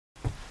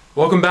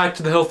Welcome back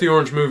to the Healthy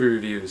Orange Movie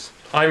Reviews.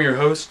 I'm your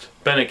host,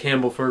 Bennett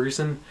Campbell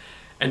Ferguson,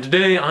 and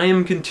today I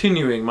am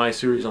continuing my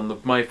series on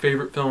my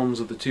favorite films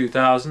of the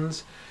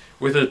 2000s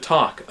with a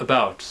talk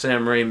about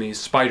Sam Raimi's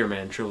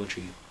Spider-Man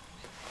trilogy.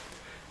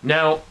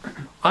 Now,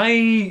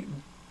 I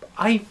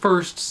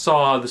first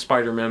saw the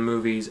Spider-Man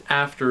movies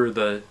after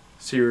the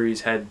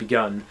series had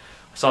begun.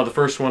 I saw the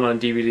first one on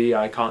DVD,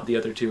 I caught the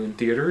other two in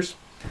theaters.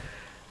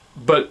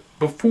 But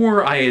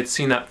before I had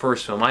seen that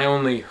first film, I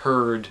only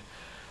heard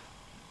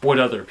what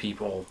other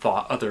people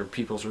thought, other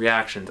people's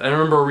reactions. And I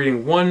remember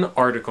reading one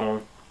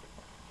article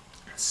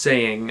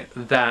saying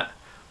that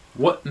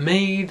what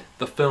made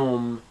the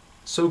film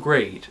so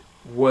great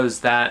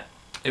was that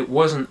it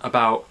wasn't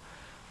about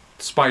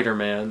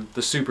Spider-Man,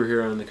 the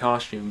superhero in the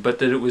costume, but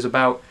that it was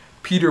about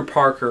Peter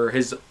Parker,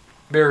 his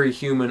very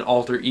human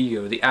alter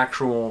ego, the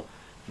actual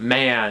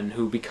man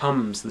who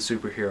becomes the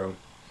superhero.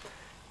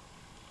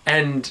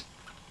 And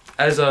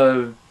as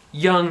a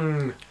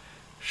young,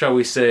 shall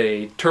we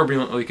say,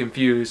 turbulently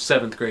confused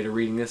 7th grader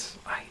reading this,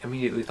 I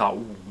immediately thought,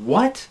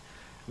 what?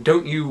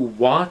 Don't you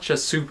watch a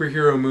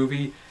superhero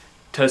movie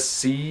to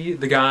see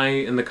the guy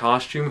in the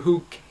costume?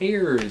 Who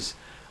cares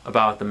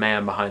about the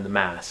man behind the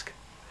mask?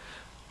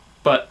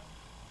 But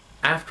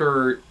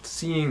after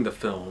seeing the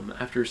film,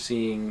 after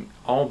seeing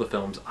all the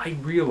films, I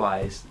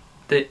realized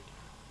that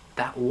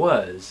that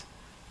was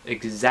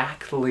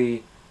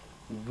exactly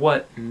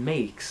what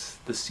makes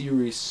the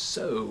series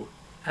so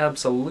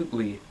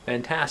absolutely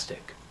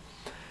fantastic.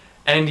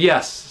 And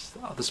yes,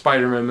 the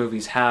Spider-Man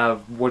movies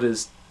have what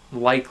is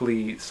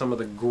likely some of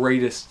the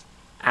greatest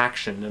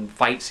action and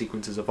fight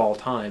sequences of all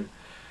time,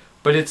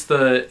 but it's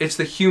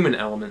the human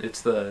element,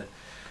 it's the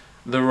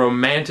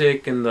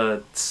romantic and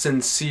the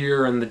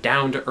sincere and the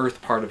down-to-earth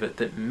part of it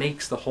that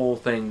makes the whole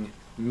thing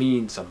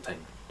mean something.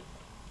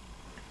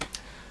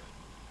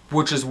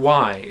 Which is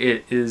why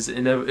it is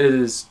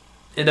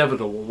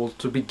inevitable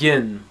to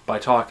begin by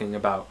talking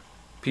about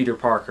Peter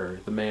Parker,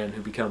 the man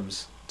who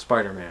becomes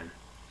Spider-Man.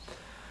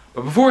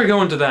 But before I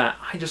go into that,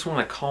 I just want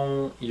to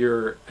call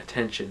your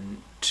attention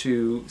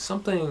to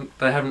something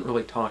that I haven't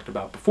really talked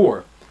about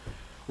before,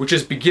 which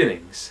is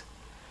beginnings.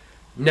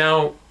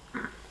 Now,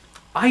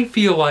 I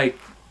feel like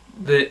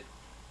that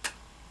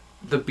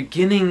the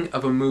beginning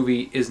of a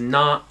movie is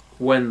not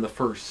when the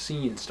first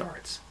scene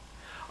starts.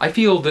 I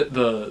feel that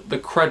the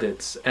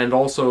credits and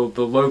also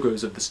the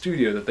logos of the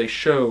studio that they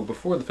show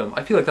before the film,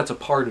 I feel like that's a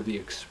part of the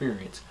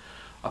experience,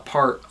 a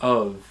part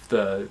of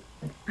the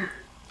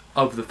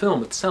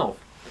film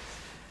itself.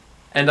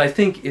 And I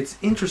think it's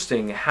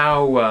interesting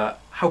how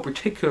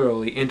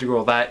particularly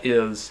integral that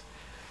is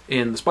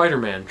in the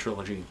Spider-Man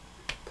trilogy.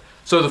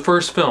 So the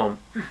first film,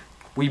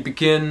 we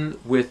begin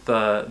with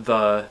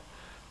the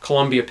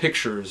Columbia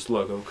Pictures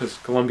logo, because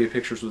Columbia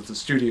Pictures was the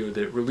studio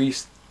that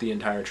released the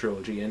entire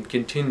trilogy and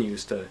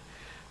continues to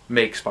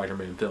make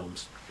Spider-Man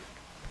films.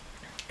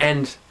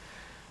 And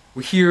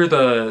we hear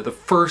the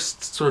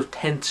first sort of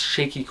tense,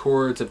 shaky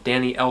chords of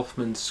Danny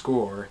Elfman's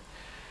score.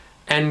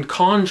 And in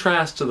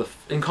contrast to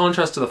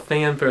the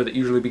fanfare that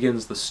usually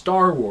begins the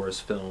Star Wars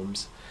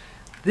films,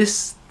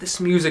 this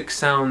music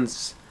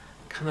sounds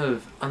kind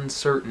of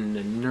uncertain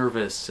and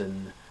nervous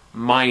and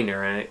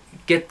minor, and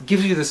it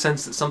gives you the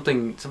sense that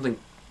something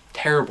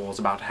terrible is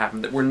about to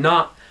happen, that we're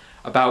not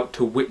about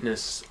to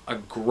witness a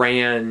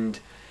grand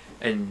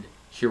and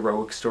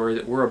heroic story,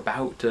 that we're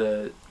about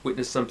to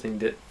witness something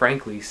that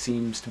frankly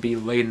seems to be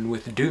laden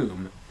with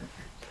doom.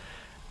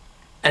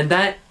 And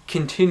that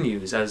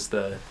continues as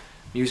the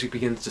music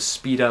begins to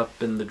speed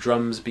up and the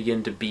drums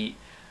begin to beat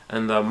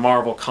and the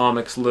Marvel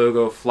Comics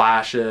logo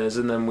flashes,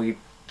 and then we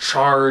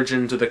charge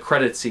into the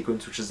credit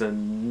sequence, which is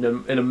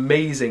an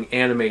amazing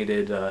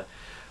animated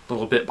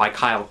little bit by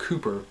Kyle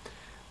Cooper,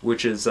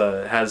 which is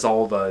has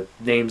all the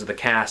names of the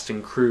cast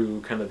and crew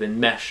kind of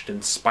enmeshed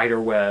in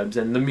spider webs,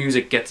 and the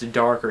music gets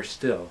darker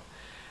still.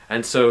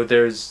 And so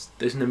there's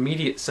an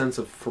immediate sense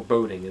of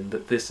foreboding, and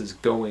that this is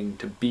going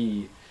to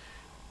be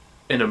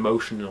an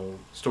emotional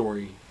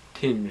story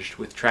tinged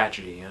with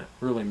tragedy, and it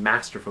really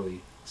masterfully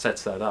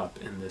sets that up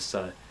in this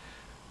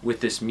with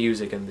this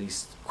music and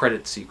these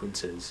credit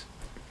sequences.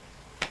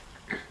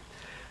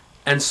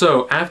 And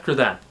so after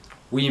that,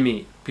 we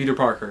meet Peter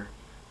Parker,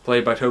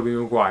 played by Tobey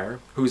Maguire,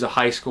 who's a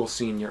high school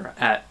senior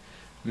at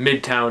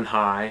Midtown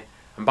High.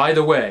 And by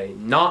the way,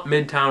 not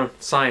Midtown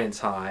Science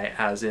High,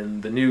 as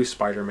in the new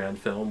Spider-Man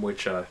film,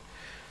 which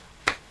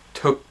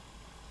took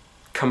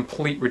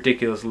complete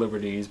ridiculous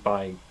liberties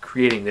by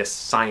creating this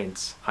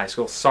science high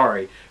school.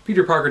 Sorry,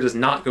 Peter Parker does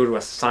not go to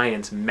a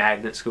science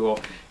magnet school.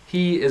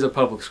 He is a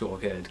public school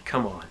kid.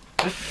 Come on.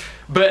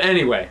 But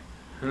anyway,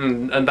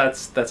 and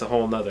that's a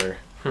whole nother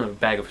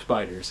bag of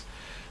spiders.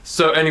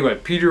 So anyway,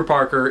 Peter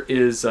Parker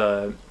is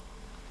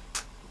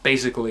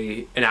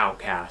basically an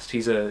outcast.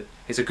 He's a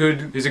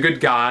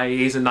good guy.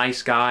 He's a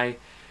nice guy.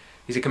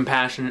 He's a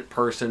compassionate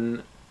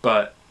person,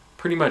 but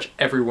pretty much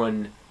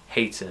everyone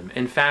hates him.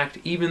 In fact,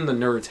 even the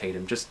nerds hate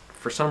him. Just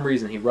for some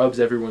reason, he rubs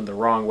everyone the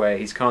wrong way.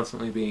 He's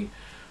constantly being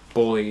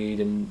bullied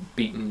and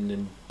beaten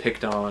and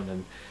picked on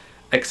and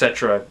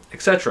etc.,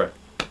 etc.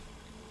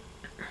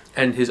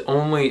 and his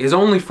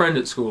only friend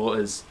at school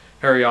is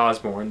Harry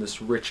Osborn,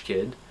 this rich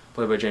kid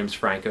played by James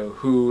Franco,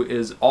 who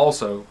is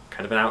also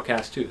kind of an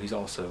outcast too. He's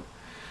also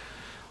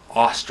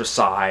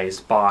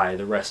ostracized by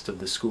the rest of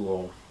the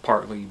school,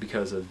 partly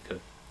because of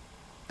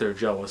they're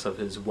jealous of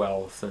his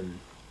wealth, and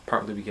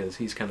partly because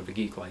he's kind of a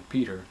geek like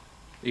Peter,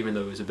 even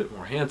though he's a bit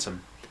more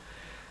handsome.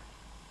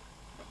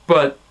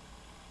 But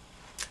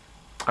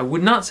I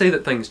would not say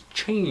that things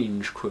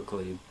change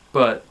quickly,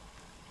 but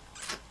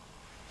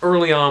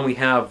early on we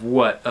have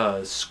what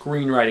a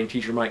screenwriting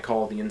teacher might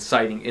call the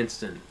inciting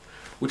incident,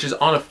 which is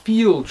on a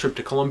field trip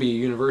to Columbia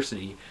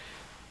University.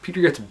 Peter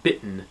gets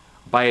bitten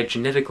by a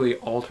genetically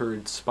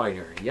altered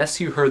spider. Yes,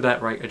 you heard that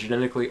right, a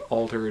genetically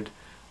altered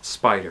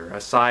spider.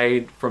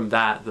 Aside from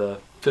that, the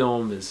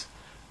film is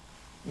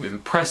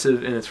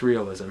impressive in its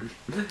realism.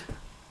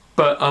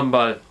 But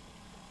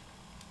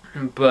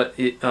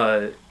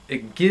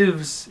it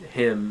gives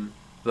him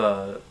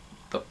the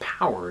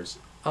powers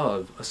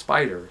of a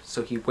spider.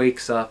 So he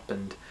wakes up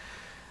and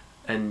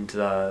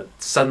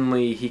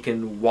suddenly he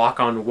can walk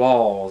on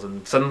walls,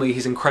 and suddenly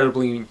he's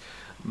incredibly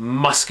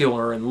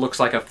muscular and looks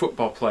like a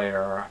football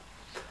player,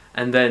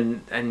 and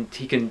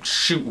he can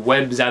shoot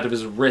webs out of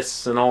his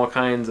wrists and all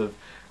kinds of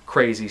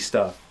crazy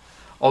stuff.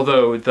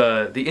 Although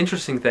the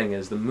interesting thing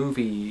is the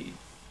movie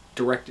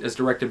as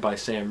directed by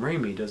Sam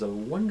Raimi does a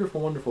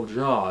wonderful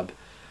job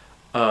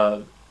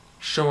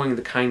showing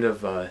the kind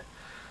of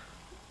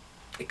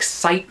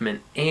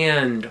excitement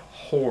and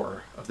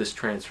horror of this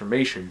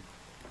transformation.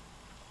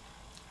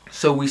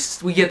 So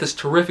we get this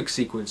terrific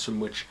sequence in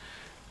which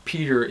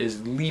Peter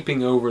is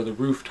leaping over the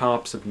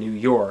rooftops of New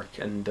York,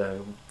 and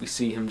we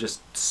see him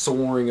just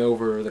soaring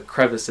over the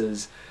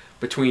crevices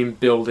between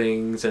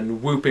buildings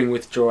and whooping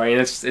with joy, and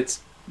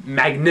it's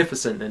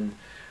magnificent and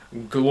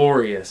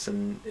glorious,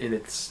 and in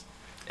its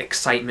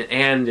excitement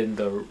and in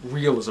the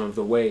realism of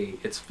the way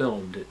it's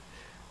filmed.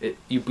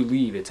 You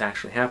believe it's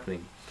actually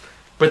happening.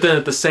 But then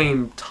at the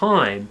same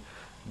time,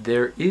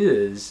 there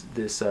is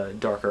this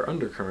darker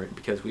undercurrent,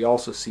 because we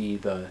also see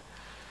the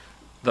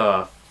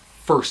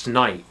first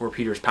night where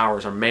Peter's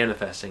powers are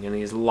manifesting, and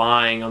he's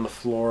lying on the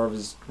floor of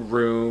his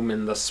room,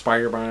 and the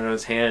spider bite on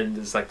his hand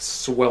is like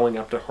swelling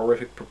up to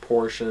horrific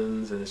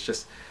proportions, and it's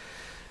just,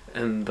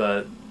 and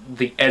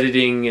the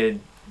editing,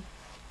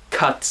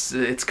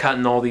 it's cut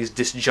in all these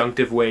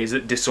disjunctive ways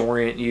that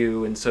disorient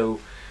you, and so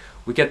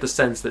we get the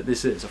sense that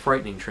this is a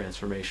frightening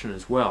transformation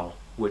as well,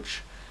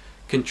 which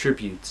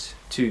contributes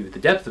to the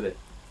depth of it.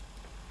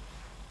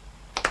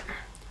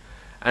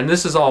 And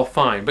this is all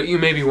fine, but you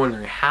may be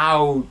wondering,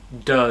 how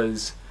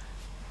does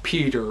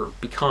Peter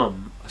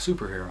become a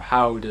superhero?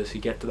 How does he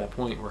get to that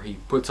point where he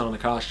puts on a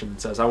costume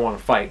and says, I want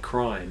to fight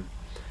crime?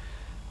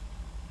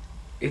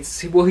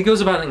 Well, he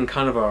goes about it in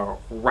kind of a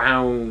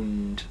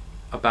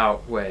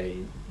roundabout way,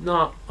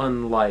 not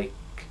unlike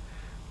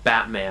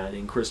Batman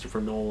in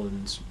Christopher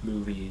Nolan's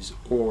movies,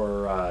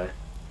 or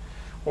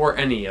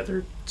any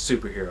other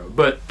superhero.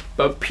 But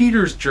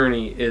Peter's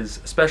journey is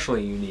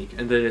especially unique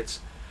in that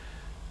it's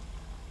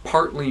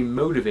partly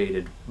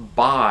motivated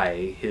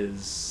by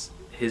his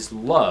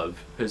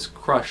love, his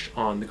crush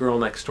on the girl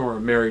next door,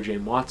 Mary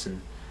Jane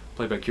Watson,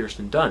 played by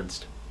Kirsten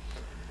Dunst.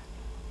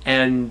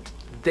 And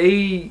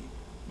they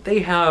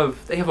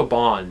have a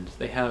bond.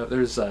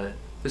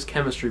 There's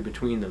chemistry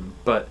between them,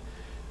 but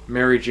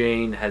Mary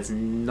Jane has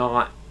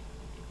not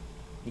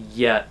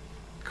yet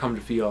come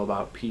to feel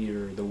about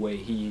Peter the way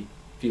he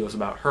feels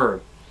about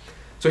her.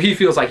 So he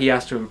feels like he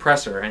has to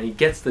impress her, and he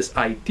gets this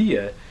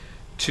idea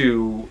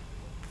to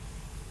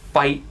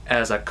fight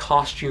as a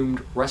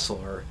costumed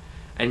wrestler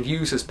and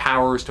use his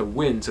powers to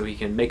win so he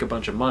can make a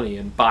bunch of money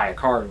and buy a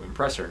car to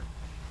impress her.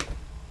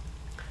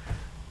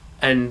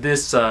 And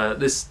this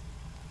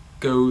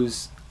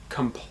goes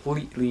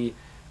completely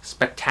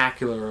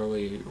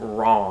spectacularly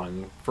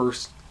wrong.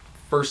 First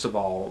of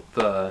all,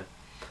 the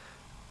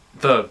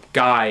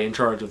guy in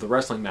charge of the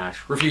wrestling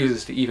match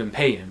refuses to even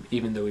pay him,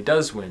 even though he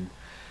does win.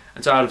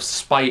 And so out of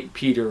spite,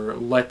 Peter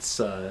lets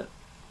the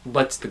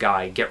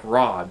guy get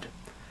robbed.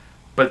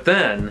 But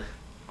then,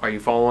 are you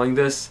following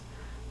this?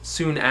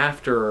 Soon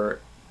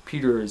after,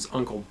 Peter's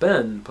Uncle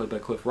Ben, played by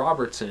Cliff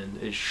Robertson,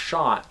 is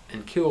shot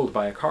and killed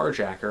by a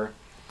carjacker.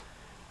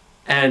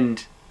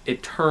 And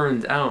it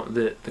turns out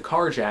that the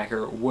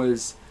carjacker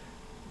was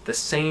the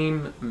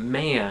same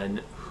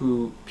man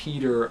who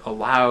Peter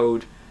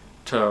allowed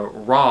to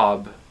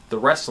rob the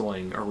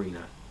wrestling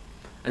arena.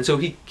 And so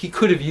he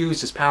could have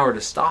used his power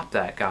to stop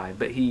that guy,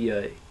 but he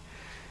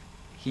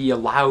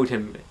allowed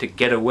him to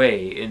get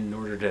away in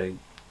order to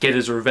get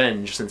his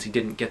revenge, since he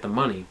didn't get the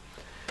money.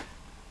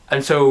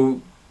 And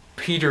so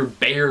Peter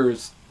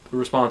bears the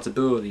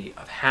responsibility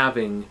of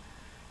having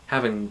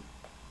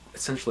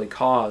essentially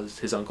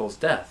caused his uncle's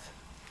death.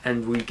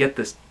 And we get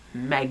this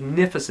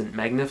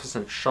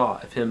magnificent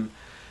shot of him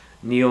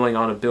kneeling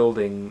on a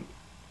building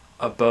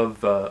high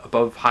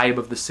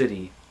above the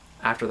city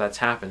after that's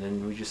happened,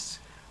 and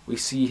we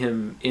see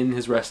him in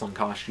his wrestling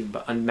costume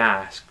but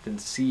unmasked,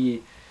 and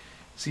see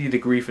the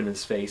grief in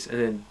his face, and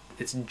then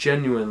it's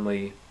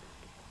genuinely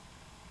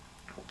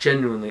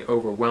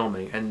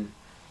overwhelming. And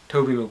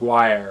Tobey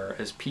Maguire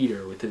as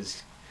Peter with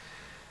his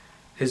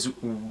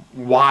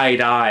wide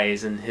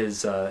eyes and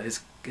his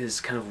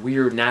kind of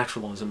weird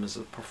naturalism as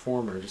a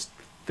performer just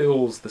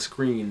fills the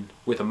screen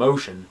with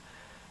emotion.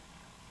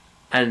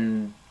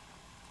 And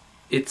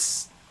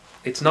it's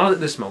not at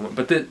this moment,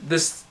 but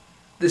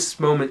this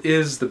moment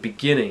is the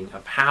beginning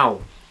of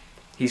how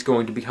he's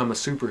going to become a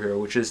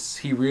superhero, which is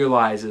he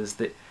realizes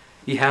that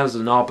he has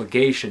an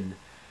obligation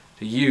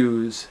to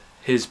use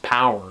his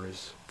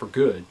powers for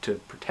good, to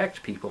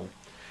protect people.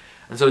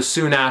 And so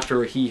soon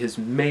after, he has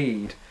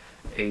made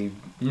a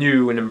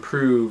new and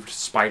improved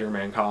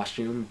Spider-Man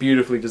costume,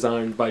 beautifully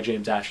designed by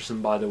James Atchison,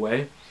 by the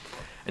way.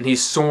 And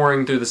he's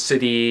soaring through the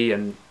city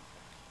and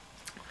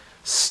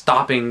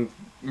stopping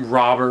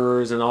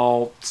robbers and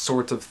all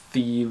sorts of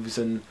thieves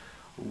and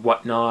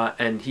whatnot.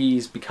 And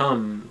he's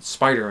become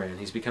Spider-Man.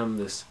 He's become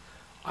this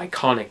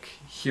iconic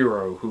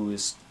hero who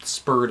is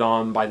spurred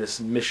on by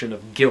this mission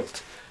of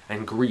guilt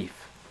and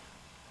grief.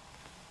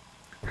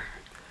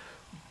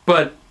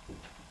 But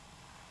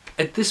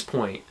at this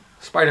point,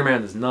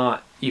 Spider-Man is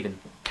not even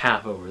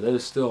half over.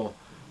 There's still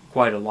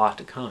quite a lot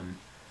to come,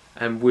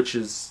 and which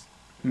is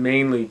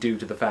mainly due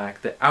to the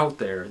fact that out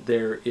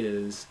there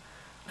is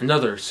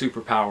another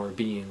superpower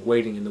being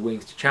waiting in the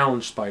wings to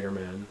challenge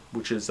Spider-Man,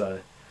 which is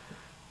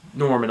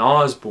Norman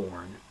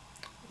Osborn,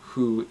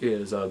 who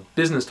is a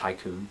business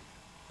tycoon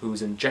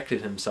who's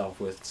injected himself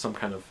with some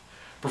kind of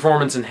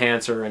performance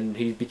enhancer, and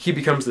he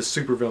becomes this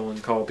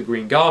supervillain called the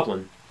Green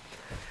Goblin.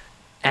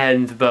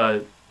 And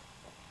the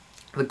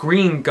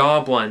Green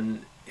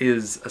Goblin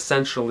is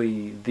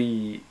essentially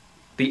the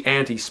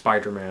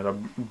anti-Spider-Man, a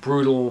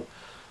brutal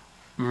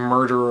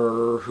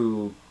murderer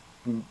who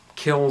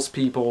kills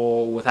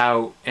people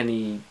without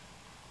any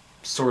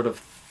sort of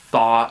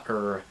thought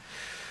or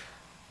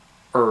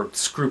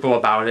scruple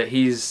about it.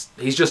 He's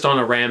just on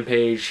a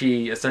rampage.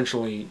 He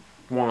essentially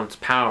wants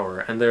power,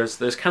 and there's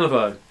kind of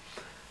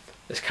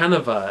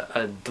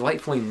a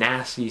delightfully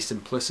nasty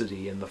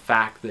simplicity in the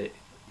fact that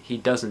he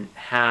doesn't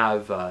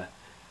have a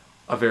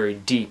very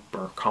deep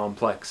or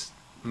complex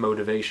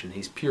motivation.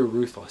 He's pure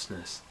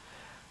ruthlessness.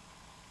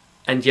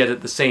 And yet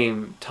at the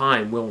same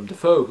time, Willem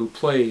Dafoe, who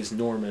plays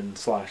Norman /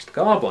 the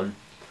Goblin,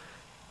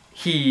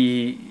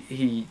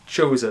 he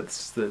shows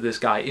us that this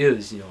guy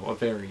is, a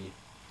very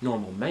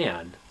normal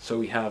man. So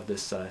we have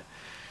this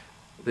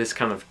this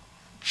kind of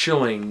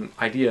chilling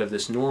idea of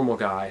this normal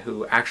guy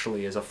who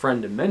actually is a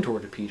friend and mentor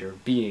to Peter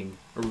being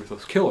a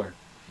ruthless killer.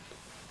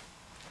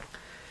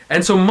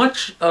 And so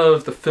much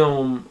of the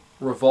film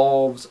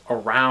revolves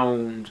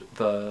around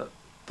the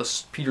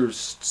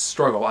Peter's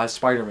struggle as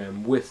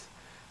Spider-Man with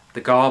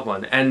the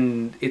Goblin,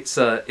 and it's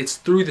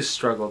through this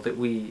struggle that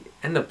we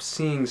end up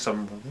seeing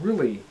some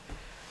really,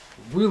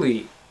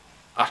 really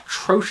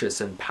atrocious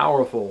and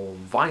powerful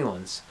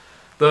violence.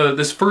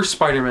 This first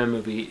Spider-Man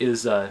movie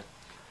is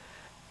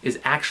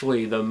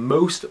actually the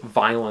most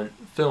violent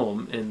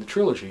film in the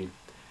trilogy,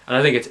 and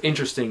I think it's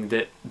interesting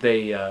that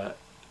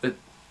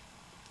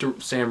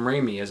Sam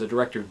Raimi, as a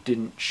director,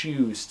 didn't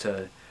choose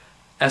to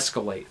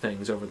escalate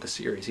things over the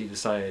series. He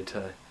decided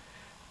to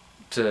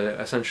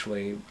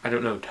essentially, I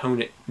don't know,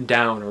 tone it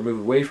down or move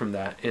away from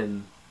that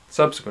in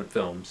subsequent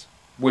films,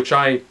 which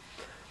I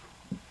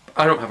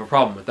don't have a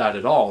problem with that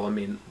at all. I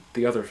mean,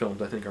 the other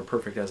films I think are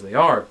perfect as they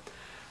are,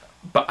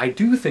 but I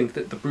do think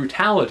that the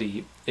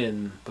brutality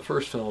in the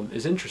first film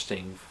is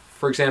interesting.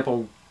 For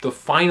example, the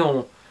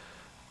final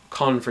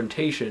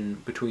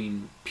confrontation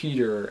between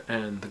Peter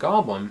and the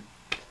Goblin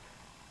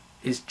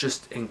is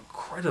just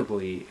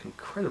incredibly,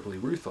 incredibly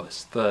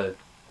ruthless.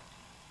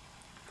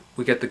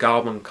 We get the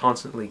Goblin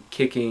constantly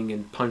kicking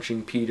and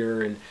punching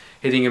Peter and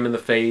hitting him in the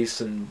face,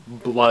 and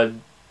blood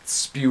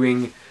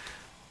spewing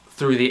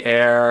through the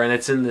air, and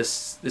it's in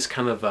this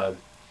kind of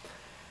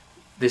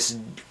this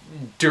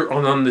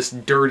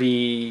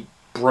dirty,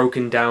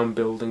 broken down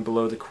building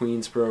below the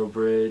Queensboro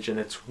Bridge, and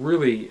it's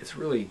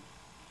really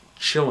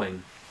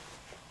chilling.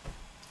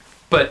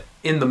 But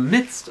in the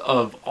midst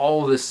of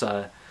all this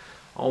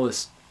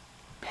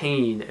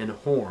pain and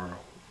horror,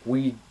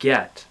 we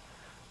get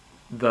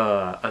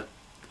a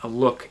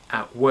look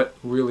at what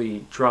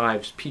really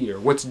drives Peter,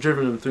 what's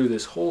driven him through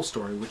this whole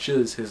story, which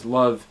is his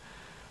love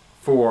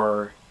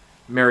for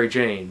Mary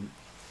Jane.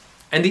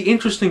 And the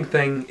interesting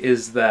thing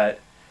is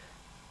that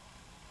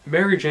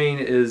Mary Jane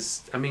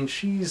is, I mean,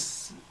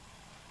 she's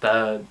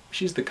the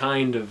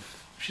kind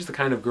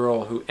of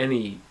girl who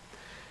any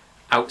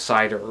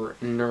outsider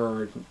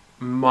nerd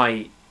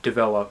might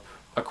develop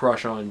a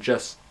crush on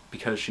just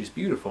because she's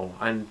beautiful,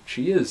 and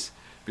she is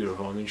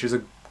beautiful. I mean, she's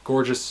a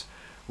gorgeous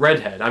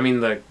redhead. I mean,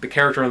 the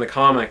character in the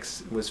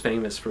comics was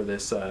famous for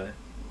this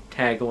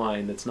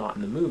tagline that's not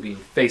in the movie: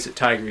 "Face it,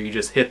 Tiger, you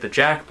just hit the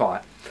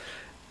jackpot."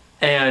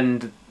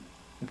 And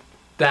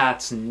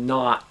that's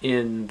not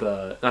in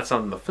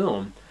the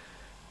film,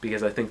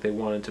 because I think they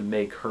wanted to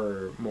make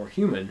her more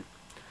human.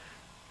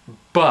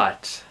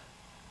 But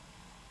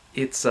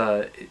it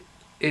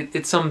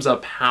sums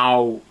up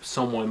how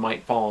someone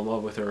might fall in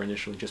love with her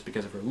initially just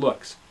because of her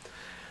looks.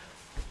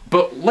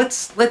 But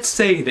let's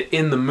say that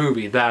in the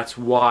movie that's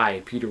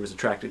why Peter was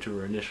attracted to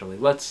her initially.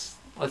 Let's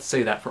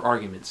say that for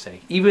argument's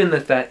sake. Even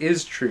if that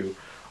is true,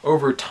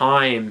 over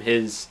time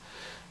his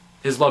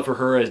love for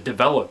her has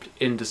developed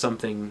into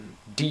something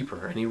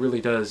deeper, and he really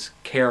does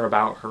care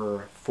about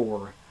her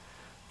for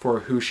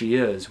who she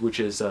is, which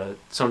is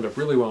summed up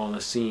really well in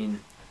a scene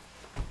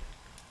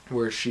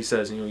where she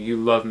says, you know, you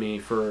love me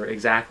for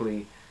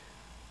exactly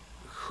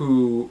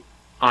who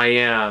I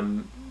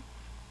am,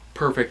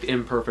 perfect,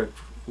 imperfect,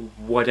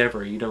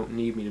 whatever. You don't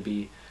need me to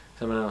be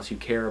someone else. You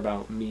care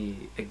about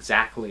me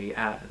exactly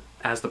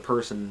as the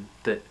person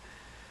that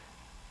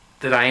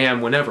I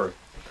am whenever.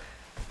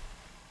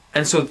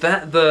 And so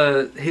that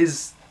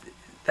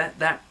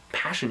that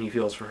passion he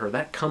feels for her,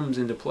 that comes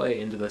into play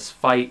into this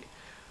fight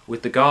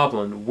with the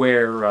Goblin,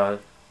 where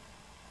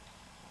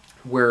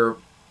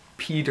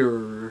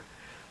Peter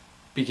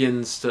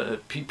begins to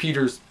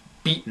Peter's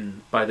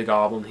beaten by the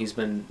Goblin. He's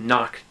been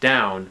knocked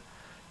down,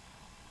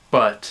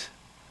 but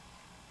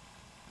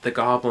the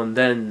Goblin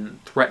then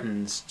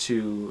threatens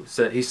to.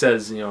 He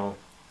says, you know,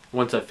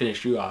 once I've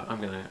finished you,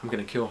 I'm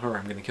gonna kill her.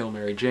 I'm gonna kill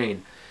Mary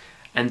Jane.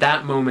 And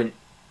that moment,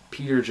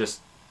 Peter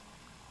just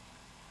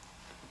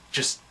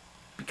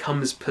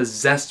becomes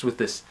possessed with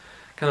this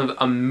kind of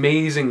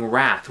amazing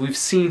wrath. We've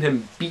seen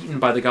him beaten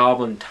by the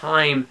Goblin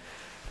time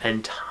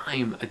and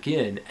time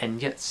again,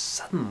 and yet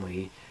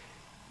suddenly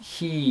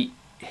he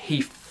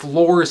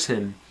floors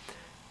him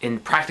in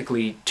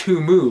practically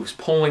 2 moves,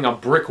 pulling a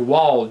brick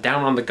wall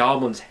down on the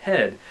Goblin's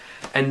head,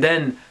 and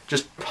then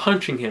just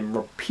punching him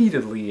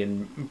repeatedly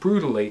and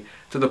brutally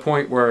to the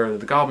point where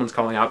the Goblin's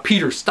calling out,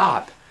 "Peter,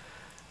 stop!"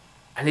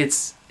 And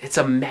it's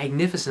a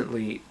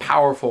magnificently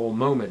powerful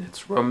moment.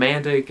 It's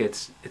romantic,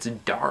 it's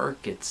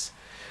dark, it's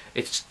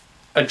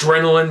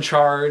adrenaline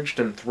charged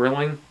and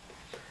thrilling.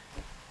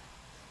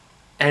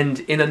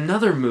 And in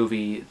another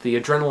movie, the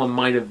adrenaline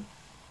might have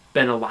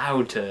been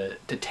allowed to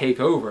take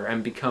over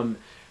and become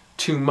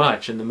too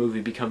much, and the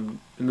movie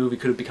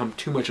could have become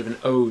too much of an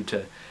ode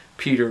to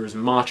Peter's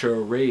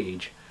macho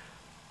rage.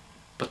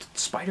 But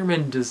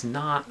Spider-Man does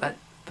not.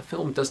 The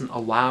film doesn't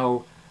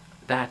allow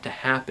that to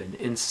happen.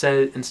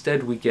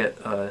 Instead, we get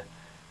a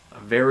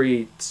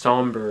very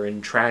somber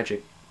and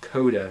tragic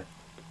coda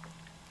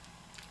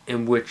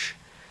in which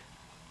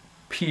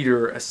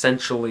Peter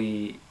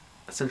essentially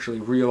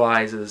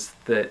realizes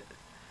that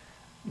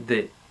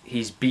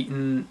he's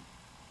beaten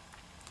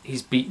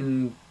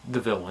the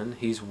villain,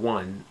 he's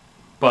won,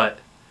 but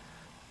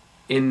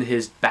in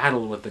his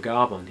battle with the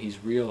Goblin,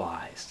 he's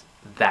realized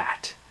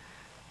that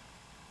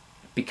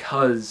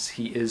because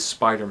he is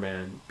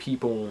Spider-Man,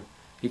 people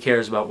he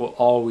cares about will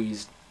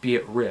always be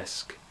at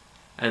risk,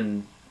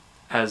 and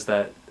as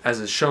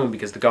is shown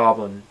because the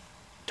Goblin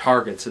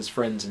targets his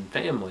friends and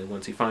family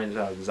once he finds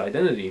out his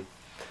identity.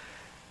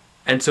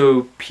 And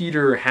so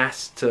Peter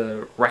has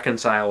to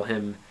reconcile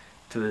himself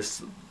to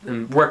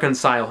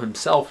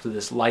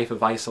this life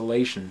of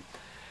isolation.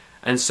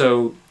 And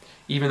so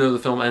even though the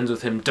film ends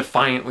with him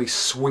defiantly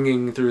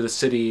swinging through the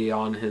city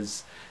on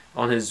his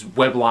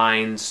web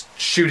lines,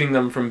 shooting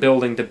them from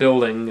building to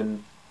building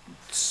and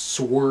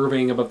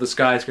swerving above the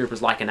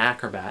skyscrapers like an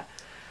acrobat,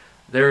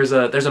 there's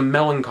a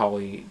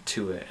melancholy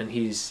to it, and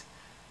he's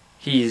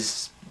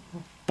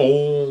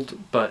bold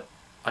but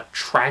a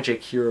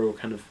tragic hero,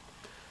 kind of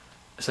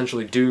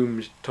essentially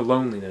doomed to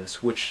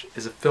loneliness, which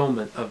is a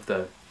fulfillment of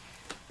the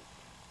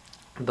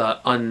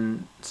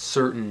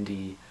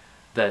uncertainty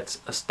that's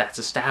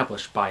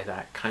established by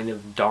that kind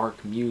of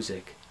dark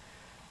music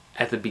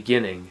at the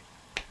beginning.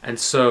 And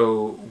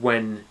so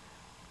when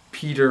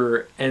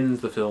Peter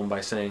ends the film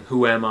by saying,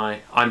 "Who am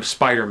I? I'm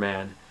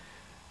Spider-Man,"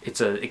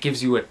 it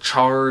gives you a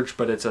charge,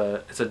 but it's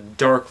a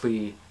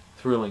darkly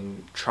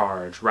thrilling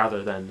charge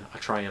rather than a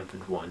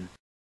triumphant one.